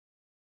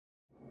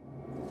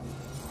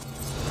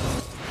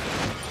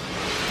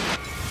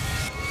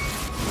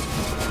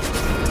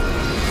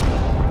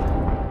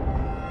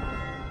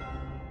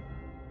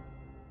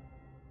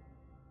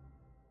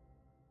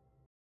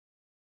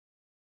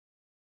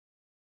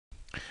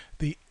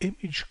The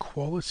image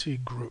quality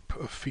group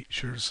of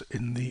features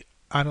in the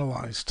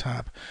Analyze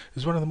tab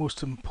is one of the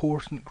most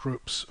important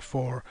groups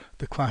for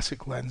the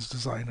classic lens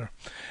designer.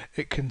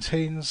 It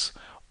contains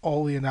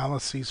all the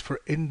analyses for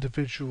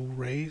individual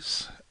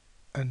rays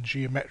and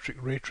geometric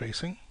ray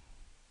tracing.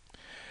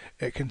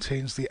 It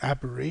contains the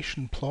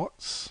aberration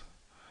plots,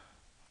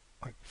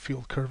 like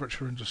field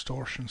curvature and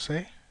distortion,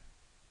 say.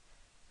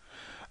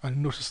 And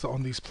notice that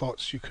on these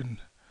plots you can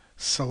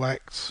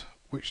select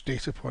which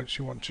data points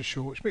you want to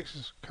show, which makes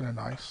it kind of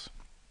nice.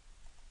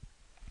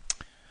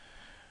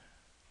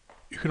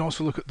 You can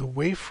also look at the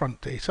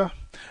wavefront data,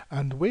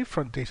 and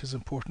wavefront data is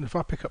important. If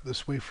I pick up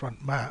this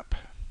wavefront map,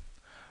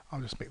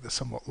 I'll just make this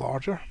somewhat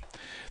larger.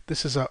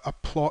 This is a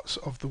plot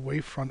of the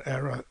wavefront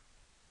area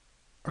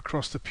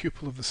across the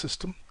pupil of the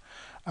system,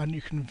 and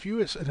you can view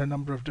it in a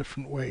number of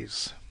different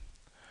ways.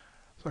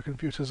 So I can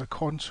view it as a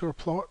contour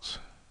plot,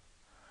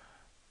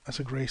 as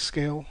a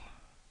grayscale,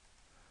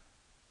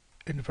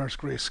 inverse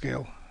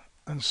grayscale,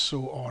 and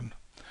so on.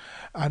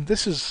 And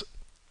this is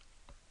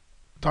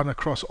done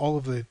across all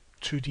of the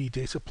 2D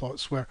data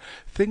plots, where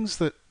things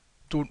that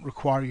don't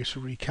require you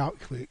to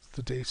recalculate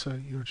the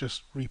data, you're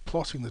just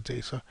replotting the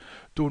data,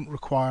 don't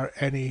require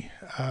any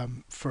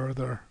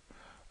further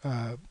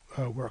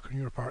work on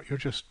your part. You're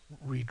just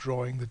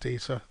redrawing the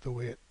data the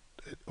way it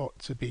ought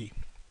to be.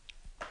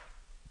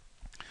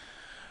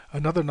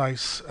 Another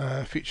nice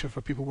feature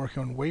for people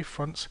working on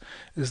wavefronts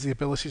is the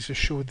ability to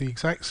show the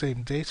exact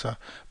same data,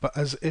 but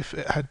as if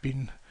it had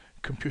been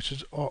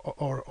computed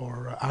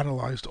or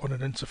analyzed on an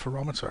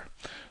interferometer.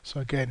 So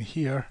again,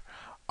 here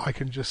I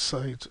can just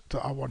say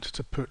that I wanted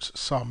to put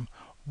some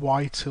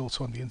Y tilt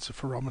on the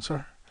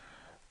interferometer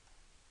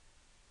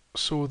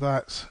so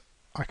that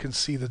I can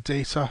see the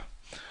data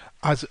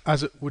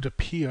as it would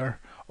appear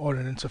on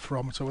an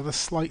interferometer with a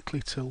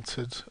slightly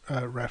tilted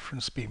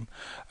reference beam,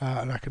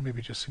 and I can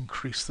maybe just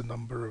increase the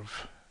number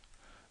of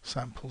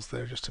samples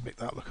there just to make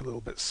that look a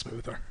little bit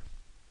smoother.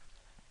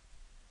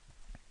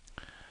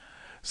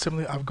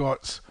 Similarly, I've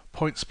got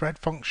point spread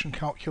function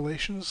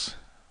calculations,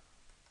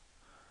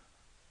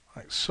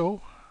 like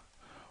so,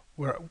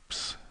 where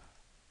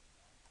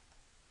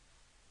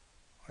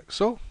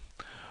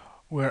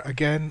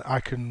again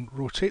I can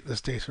rotate this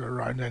data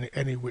around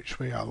any which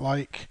way I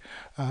like,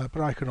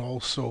 but I can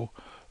also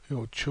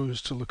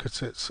choose to look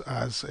at it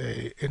as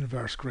a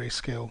inverse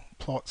grayscale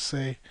plot,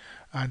 say,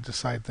 and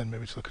decide then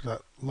maybe to look at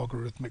that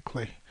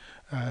logarithmically,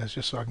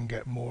 just so I can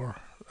get more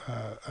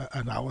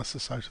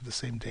analysis out of the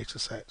same data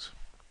set.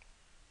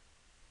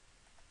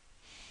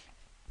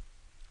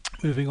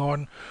 Moving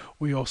on,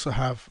 we also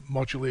have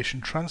modulation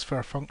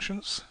transfer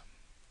functions,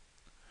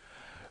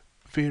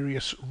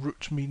 various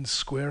root mean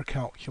square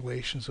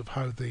calculations of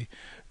how the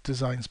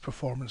design's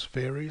performance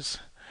varies,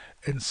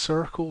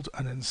 encircled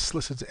and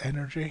enslitted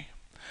energy,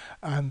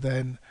 and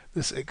then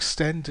this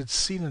extended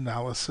scene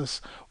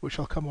analysis, which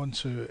I'll come on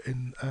to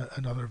in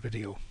another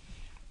video.